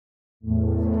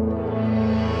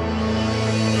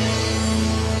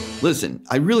Listen,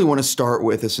 I really want to start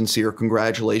with a sincere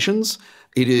congratulations.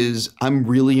 I'm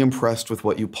really impressed with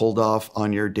what you pulled off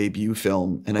on your debut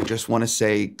film, and I just want to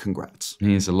say congrats. It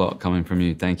means a lot coming from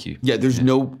you, thank you. Yeah, there's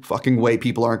no fucking way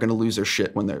people aren't going to lose their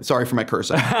shit when they're, sorry for my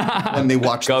cursing, when they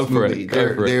watch this movie.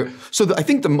 Go for it. So I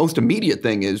think the most immediate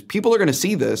thing is people are going to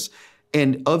see this,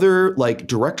 and other like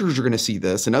directors are going to see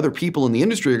this, and other people in the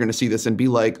industry are going to see this and be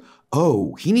like,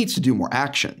 oh, he needs to do more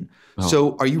action. Oh.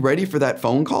 So are you ready for that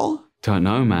phone call? Don't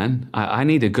know, man. I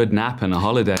need a good nap and a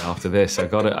holiday after this. I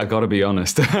gotta be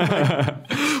honest.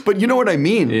 But you know what I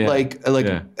mean? Yeah.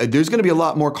 There's gonna be a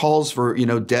lot more calls for,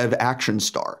 Dev action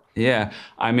star. Yeah,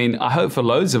 I mean, I hope for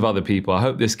loads of other people. I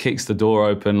hope this kicks the door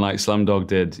open like Slumdog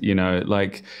did,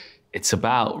 it's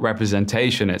about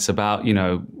representation. It's about,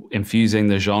 infusing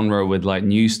the genre with like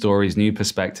new stories, new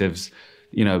perspectives,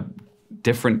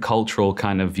 different cultural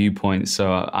kind of viewpoints.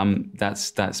 So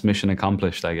that's mission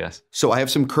accomplished, I guess. So I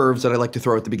have some curves that I like to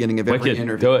throw at the beginning of every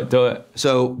interview. Do it.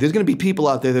 So there's going to be people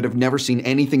out there that have never seen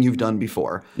anything you've done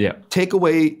before. Yeah. Take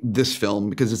away this film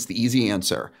because it's the easy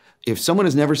answer. If someone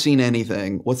has never seen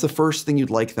anything, what's the first thing you'd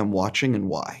like them watching and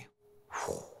why?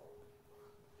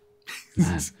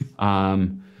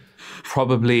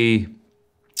 Probably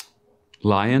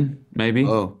Lion, maybe.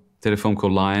 Oh. Did a film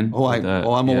called Lion.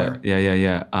 I'm aware.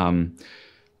 Yeah.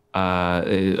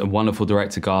 A wonderful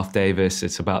director, Garth Davis.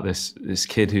 It's about this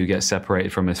kid who gets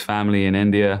separated from his family in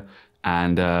India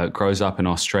and grows up in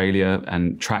Australia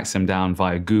and tracks him down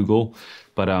via Google.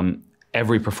 But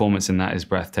every performance in that is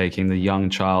breathtaking. The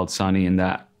young child, Sonny, in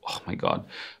that, oh my God.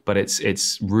 But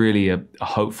it's really a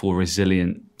hopeful,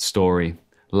 resilient story.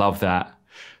 Love that.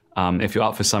 If you're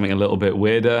up for something a little bit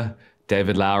weirder,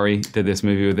 David Lowery did this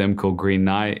movie with him called Green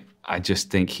Knight. I just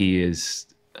think he is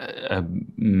a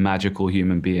magical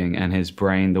human being, and his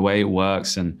brain, the way it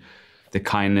works and the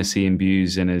kindness he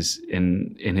imbues in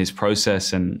his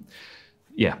process. And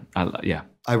yeah.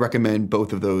 I recommend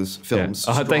both of those films.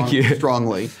 Yeah. Thank you.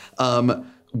 Strongly.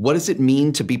 What does it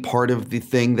mean to be part of the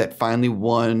thing that finally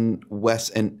won Wes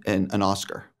an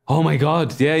Oscar? Oh my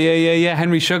God. Yeah.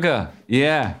 Henry Sugar.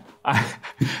 Yeah.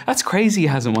 That's crazy he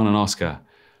hasn't won an Oscar.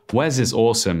 Wes is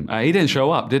awesome. He didn't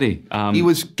show up, did he? He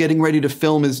was getting ready to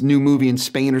film his new movie in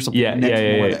Spain or something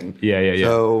next morning. Yeah.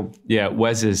 So, yeah,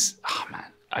 Wes is, oh man,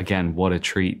 again, what a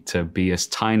treat to be a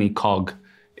tiny cog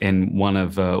in one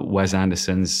of Wes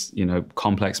Anderson's,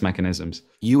 complex mechanisms.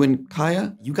 You and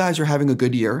Kaya, you guys are having a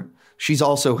good year. She's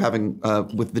also having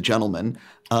with The Gentleman.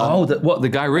 The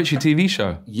Guy Ritchie TV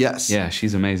show? Yes. Yeah,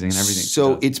 she's amazing and everything.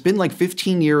 So it's been like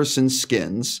 15 years since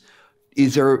Skins.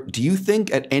 Do you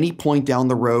think at any point down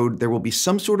the road there will be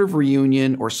some sort of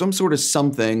reunion or some sort of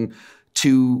something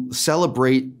to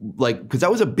celebrate, because that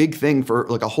was a big thing for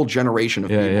like a whole generation of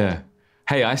people. Yeah.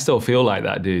 Hey, I still feel like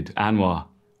that, dude. Anwar,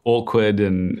 awkward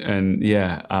and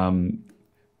yeah. I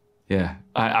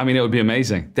mean, it would be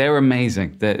amazing. They're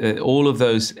amazing. All of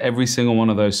those, every single one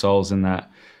of those souls in that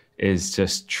is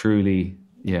just truly,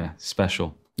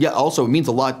 special. Yeah, also, it means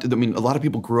a lot. I mean, a lot of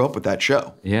people grew up with that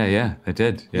show. Yeah, they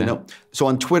did. Yeah. So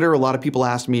on Twitter, a lot of people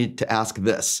asked me to ask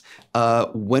this.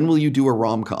 When will you do a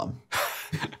rom-com?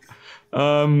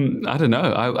 I don't know.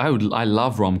 I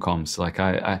love rom-coms.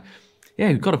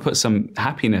 You've got to put some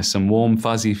happiness, some warm,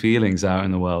 fuzzy feelings out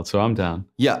in the world. So I'm down.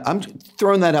 Yeah, I'm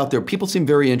throwing that out there. People seem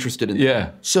very interested in that.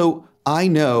 Yeah. So I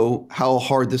know how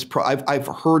hard this I've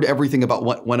heard everything about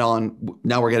what went on.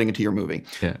 Now we're getting into your movie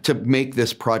to make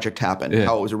this project happen.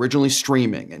 How it was originally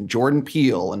streaming and Jordan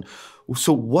Peele. And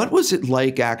so what was it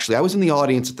like actually? I was in the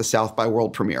audience at the South by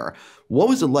World premiere. What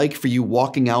was it like for you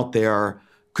walking out there?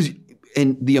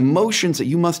 And the emotions that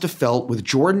you must have felt with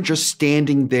Jordan just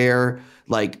standing there,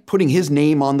 like putting his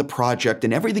name on the project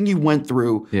and everything you went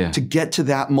through to get to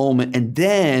that moment, and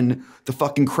then the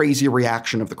fucking crazy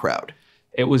reaction of the crowd.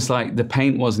 It was like the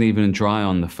paint wasn't even dry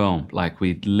on the film. Like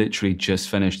we'd literally just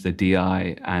finished the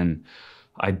DI and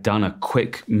I'd done a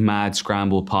quick mad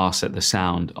scramble pass at the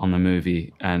sound on the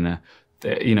movie. And,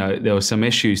 there were some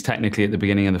issues technically at the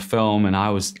beginning of the film and I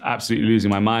was absolutely losing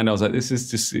my mind. I was like, this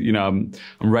is just, I'm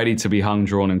ready to be hung,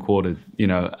 drawn and quartered,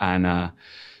 and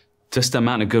just the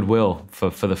amount of goodwill for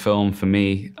the film, for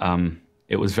me,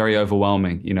 it was very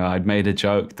overwhelming. I'd made a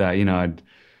joke that,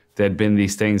 there'd been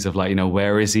these things of like,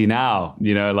 where is he now?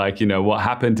 What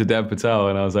happened to Dev Patel?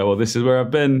 And I was like, well, this is where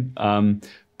I've been.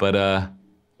 But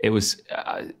it was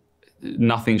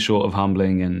nothing short of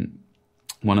humbling and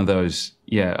one of those,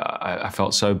 I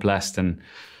felt so blessed. And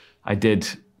I did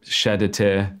shed a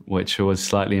tear, which was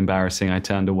slightly embarrassing. I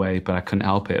turned away, but I couldn't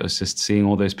help it. It was just seeing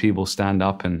all those people stand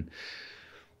up and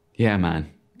yeah,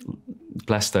 man,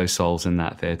 bless those souls in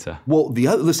that theater. Well,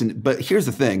 listen, but here's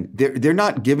the thing. They're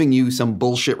not giving you some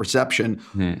bullshit reception.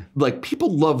 Yeah. Like,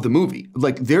 people love the movie.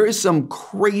 Like, there is some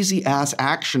crazy ass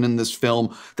action in this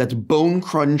film that's bone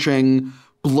crunching,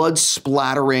 blood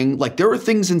splattering. Like, there are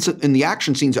things in the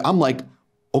action scenes that I'm like,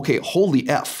 okay, holy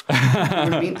F. You know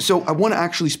what I mean? So I want to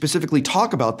actually specifically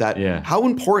talk about that. Yeah. How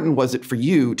important was it for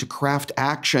you to craft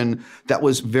action that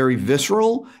was very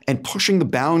visceral and pushing the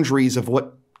boundaries of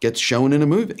what gets shown in a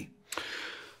movie?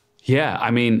 Yeah, I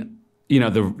mean, you know,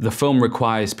 the film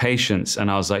requires patience,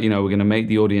 and I was like, you know, we're going to make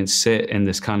the audience sit in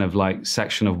this kind of like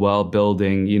section of world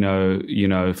building, you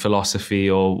know, philosophy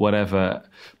or whatever.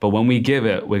 But when we give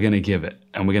it, we're going to give it,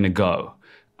 and we're going to go.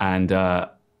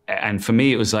 And for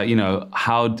me, it was like, you know,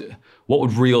 what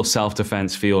would real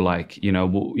self-defense feel like? You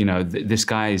know, this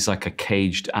guy is like a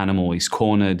caged animal. He's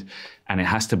cornered, and it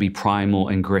has to be primal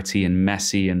and gritty and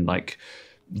messy and like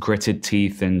gritted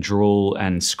teeth and drool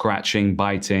and scratching,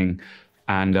 biting.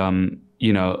 And,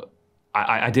 you know,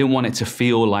 I didn't want it to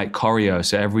feel like choreo.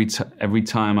 So every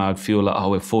time I would feel like, oh,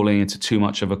 we're falling into too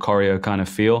much of a choreo kind of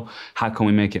feel. How can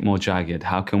we make it more jagged?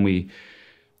 How can we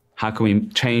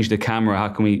change the camera? How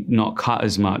can we not cut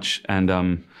as much?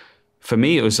 And for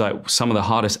me, it was like some of the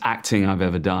hardest acting I've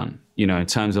ever done, you know, in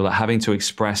terms of like having to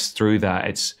express through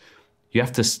that. You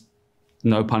have to,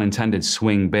 no pun intended,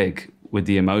 swing big with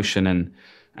the emotion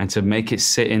and to make it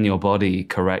sit in your body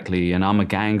correctly. And I'm a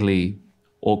gangly,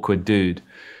 awkward dude.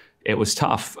 It was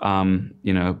tough,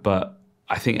 you know, but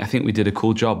I think we did a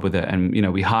cool job with it. And, you know,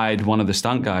 we hired one of the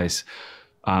stunt guys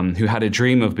who had a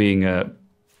dream of being a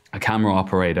camera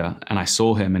operator, and I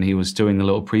saw him, and he was doing the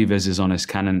little previses on his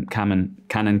Canon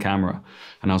camera,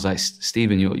 and I was like,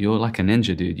 Steven, you're like a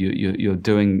ninja, dude. You're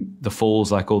doing the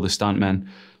falls like all the stuntmen.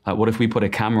 Like, what if we put a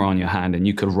camera on your hand and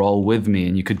you could roll with me,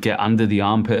 and you could get under the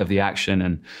armpit of the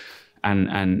action,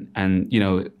 and you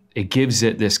know, it gives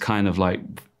it this kind of like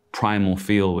primal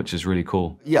feel, which is really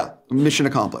cool. Yeah, mission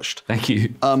accomplished. Thank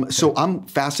you. So I'm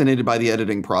fascinated by the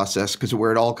editing process because of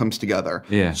where it all comes together.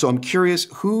 Yeah. So I'm curious,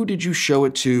 who did you show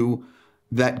it to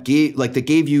that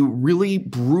gave you really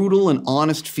brutal and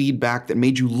honest feedback that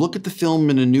made you look at the film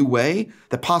in a new way,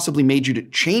 that possibly made you to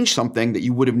change something that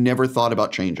you would have never thought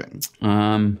about changing?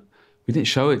 We didn't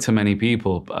show it to many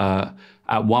people.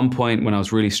 At one point when I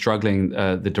was really struggling,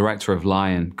 the director of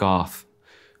Lion, Garth,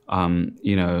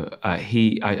 you know,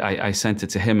 I sent it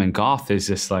to him, and Garth is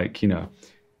just like, you know,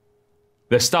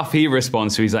 the stuff he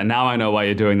responds to, he's like, now I know why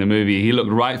you're doing the movie. He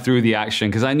looked right through the action,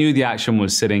 because I knew the action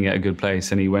was sitting at a good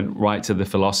place, and he went right to the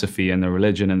philosophy and the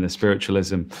religion and the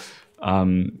spiritualism.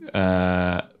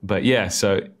 But yeah,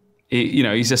 so, you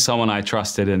know, he's just someone I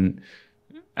trusted,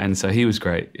 and so he was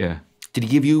great, yeah. Did he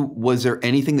give you, was there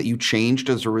anything that you changed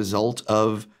as a result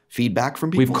of feedback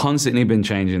from people? We've constantly been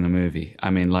changing the movie.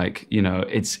 I mean, like, you know,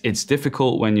 it's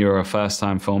difficult when you're a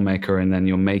first-time filmmaker and then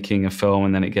you're making a film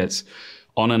and then it gets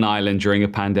on an island during a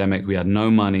pandemic. We had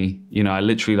no money. You know, I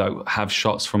literally like have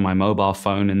shots from my mobile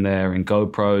phone in there and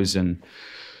GoPros, and,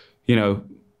 you know,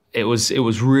 it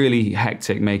was really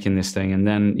hectic making this thing. And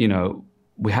then, you know,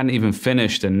 we hadn't even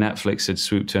finished and Netflix had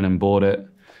swooped in and bought it.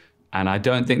 And I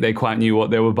don't think they quite knew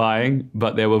what they were buying,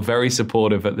 but they were very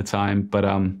supportive at the time. But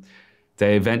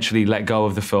they eventually let go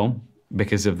of the film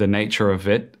because of the nature of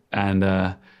it, and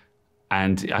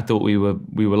I thought we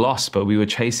were lost, but we were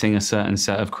chasing a certain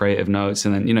set of creative notes,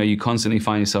 and then, you know, you constantly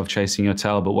find yourself chasing your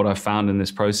tail. But what I found in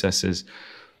this process is,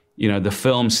 you know, the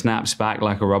film snaps back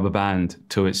like a rubber band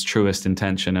to its truest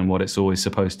intention and what it's always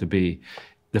supposed to be.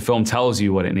 The film tells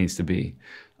you what it needs to be,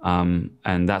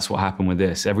 and that's what happened with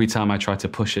this. Every time I tried to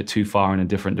push it too far in a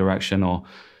different direction, or,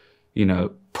 you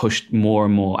know, push more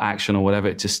and more action or whatever,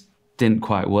 it just didn't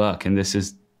quite work. And this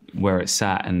is where it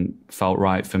sat and felt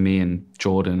right for me and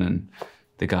Jordan and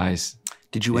the guys.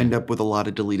 Did you end up with a lot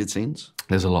of deleted scenes?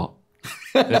 There's a lot.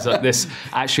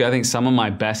 Actually, I think some of my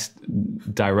best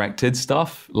directed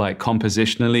stuff, like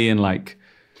compositionally and like,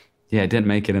 yeah, it didn't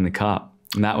make it in the cut,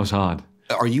 and that was hard.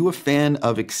 Are you a fan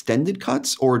of extended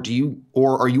cuts, or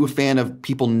are you a fan of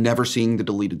people never seeing the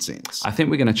deleted scenes? I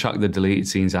think we're going to chuck the deleted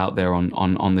scenes out there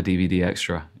on the DVD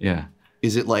extra. Yeah.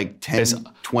 Is it like 10,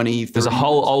 20, 30? There's a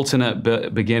whole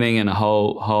alternate beginning and a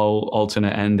whole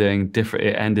alternate ending.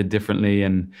 It ended differently,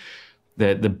 and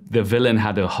the villain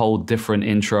had a whole different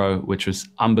intro, which was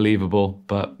unbelievable.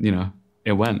 But, you know,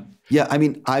 it went. Yeah, I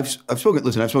mean, I've spoken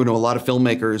to a lot of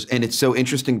filmmakers, and it's so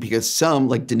interesting because some,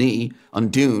 like Denis on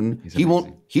Dune, he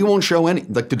won't show any,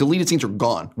 like, the deleted scenes are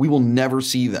gone. We will never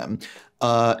see them.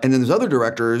 And then there's other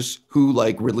directors who,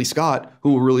 like Ridley Scott,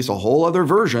 who will release a whole other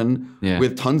version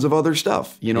with tons of other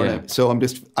stuff. You know what I mean? So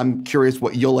I'm curious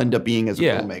what you'll end up being as a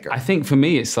filmmaker. I think for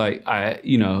me, it's like, I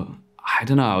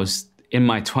don't know, in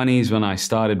my 20s when I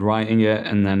started writing it,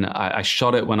 and then I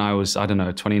shot it when I was, I don't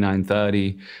know, 29,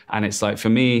 30. And it's like, for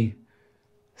me,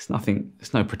 it's nothing,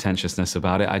 there's no pretentiousness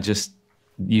about it.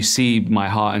 You see my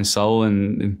heart and soul,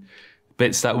 and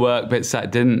bits that work, bits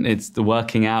that didn't. It's the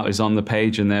working out is on the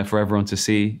page and there for everyone to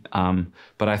see.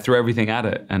 But I threw everything at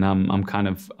it, and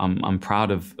I'm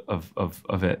proud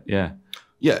of it. Yeah.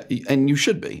 Yeah, and you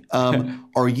should be.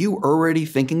 Are you already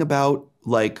thinking about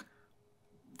like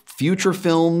future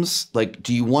films? Like,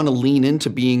 do you want to lean into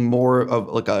being more of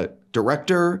like a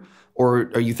director,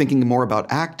 or are you thinking more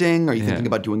about acting? Are you thinking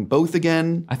about doing both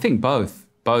again? I think both.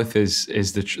 Both is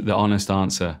the honest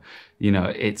answer. You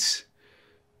know,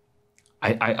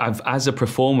 I've as a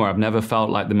performer, I've never felt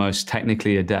like the most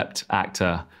technically adept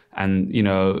actor. And, you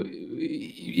know,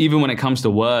 even when it comes to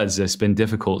words, it's been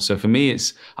difficult. So for me,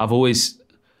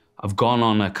 I've gone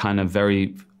on a kind of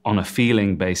on a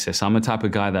feeling basis. I'm the type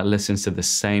of guy that listens to the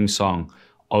same song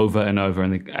over and over,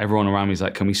 and everyone around me is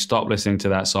like, can we stop listening to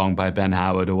that song by Ben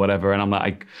Howard or whatever? And I'm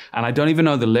like, and I don't even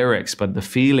know the lyrics, but the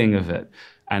feeling of it.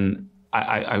 And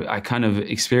I kind of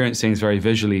experience things very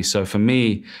visually. So for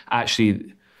me,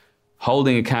 actually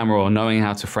holding a camera or knowing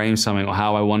how to frame something or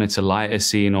how I wanted to light a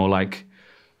scene, or like,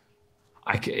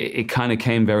 it kind of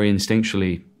came very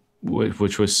instinctually,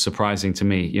 which was surprising to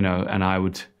me, you know,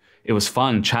 and it was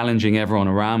fun challenging everyone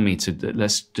around me to,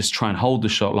 let's just try and hold the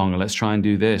shot longer. Let's try and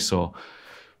do this.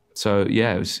 So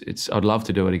yeah, I'd love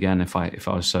to do it again if I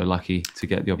was so lucky to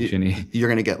get the opportunity. You're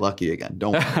going to get lucky again.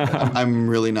 Don't worry. I'm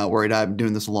really not worried. I've been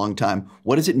doing this a long time.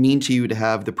 What does it mean to you to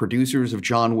have the producers of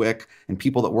John Wick and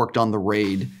people that worked on The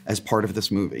Raid as part of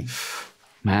this movie?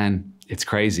 Man, it's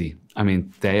crazy. I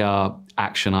mean, they are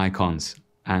action icons.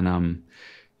 And,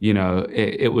 you know,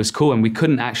 it was cool. And we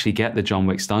couldn't actually get the John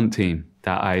Wick stunt team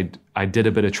that I did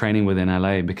a bit of training with in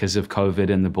LA because of COVID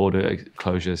and the border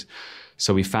closures.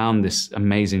 So we found this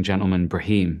amazing gentleman,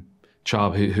 Brahim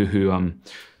Chab, who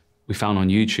we found on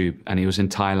YouTube, and he was in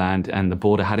Thailand, and the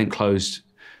border hadn't closed.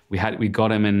 We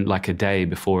got him in like a day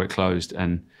before it closed,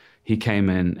 and he came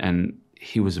in and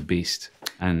he was a beast,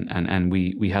 and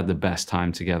we had the best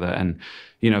time together. And,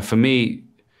 you know, for me,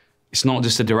 it's not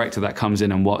just a director that comes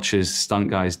in and watches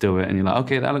stunt guys do it and you're like,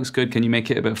 okay, that looks good. Can you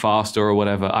make it a bit faster or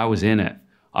whatever? I was in it.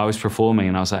 I was performing,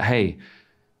 and I was like, hey,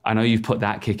 I know you've put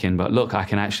that kick in, but look, I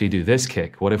can actually do this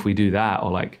kick. What if we do that? Or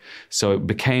like, so it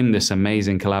became this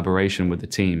amazing collaboration with the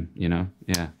team, you know?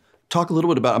 Yeah. Talk a little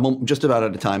bit about, I'm just about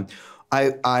out of time.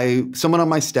 Someone on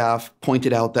my staff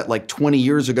pointed out that like 20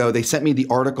 years ago, they sent me the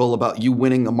article about you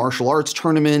winning a martial arts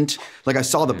tournament. Like, I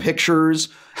saw the pictures,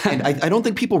 and I don't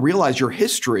think people realize your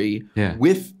history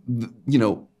with, you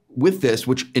know, with this,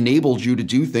 which enabled you to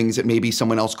do things that maybe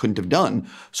someone else couldn't have done.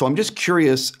 So I'm just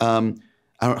curious,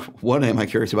 what am I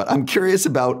curious about? I'm curious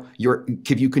about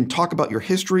if you can talk about your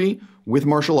history with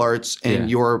martial arts and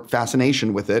your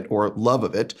fascination with it or love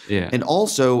of it. Yeah. And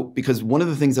also, because one of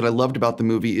the things that I loved about the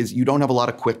movie is you don't have a lot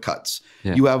of quick cuts.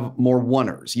 Yeah. You have more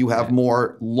oneers. You have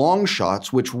more long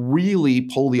shots, which really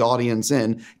pull the audience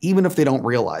in, even if they don't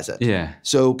realize it. Yeah.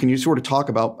 So can you sort of talk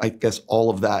about, I guess, all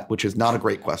of that, which is not a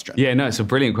great question. Yeah, no, it's a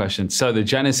brilliant question. So the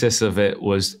genesis of it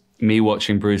was me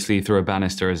watching Bruce Lee through a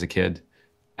banister as a kid.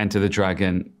 Enter the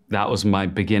Dragon, that was my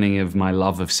beginning of my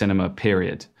love of cinema,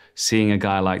 period. Seeing a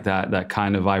guy like that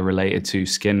kind of I related to,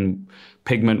 skin,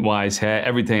 pigment-wise, hair,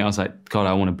 everything. I was like, God,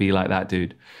 I want to be like that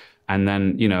dude. And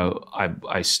then, you know,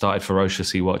 I started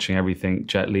ferociously watching everything,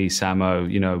 Jet Li,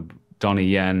 Sammo, you know, Donnie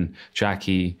Yen,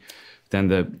 Jackie, then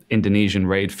the Indonesian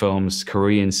raid films,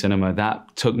 Korean cinema.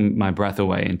 That took my breath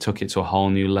away and took it to a whole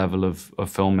new level of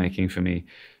filmmaking for me.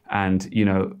 And, you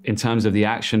know, in terms of the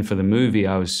action for the movie,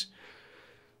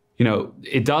 you know,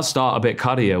 it does start a bit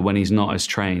cuttier when he's not as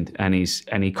trained and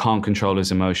he can't control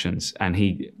his emotions. And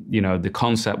you know, the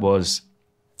concept was,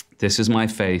 this is my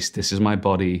face, this is my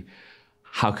body.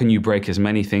 How can you break as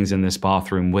many things in this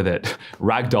bathroom with it?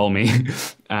 Ragdoll me.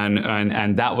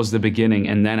 and that was the beginning.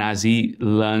 And then as he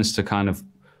learns to kind of,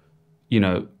 you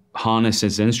know, harness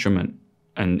his instrument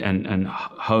and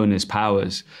hone his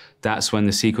powers, that's when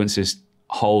the sequences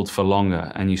hold for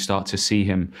longer and you start to see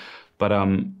him. But,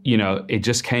 you know, it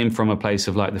just came from a place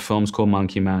of like, the film's called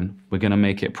Monkey Man. We're going to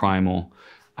make it primal.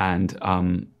 And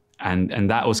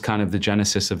that was kind of the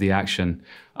genesis of the action.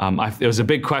 It was a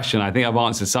big question. I think I've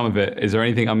answered some of it. Is there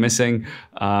anything I'm missing?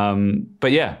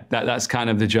 But yeah, that's kind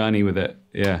of the journey with it.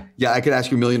 Yeah. Yeah, I could ask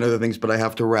you a million other things, but I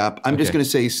have to wrap. I'm just going to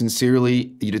say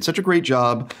sincerely, you did such a great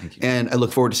job. Thank you. And I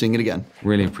look forward to seeing it again.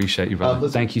 Really appreciate you, brother.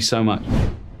 Thank you so much.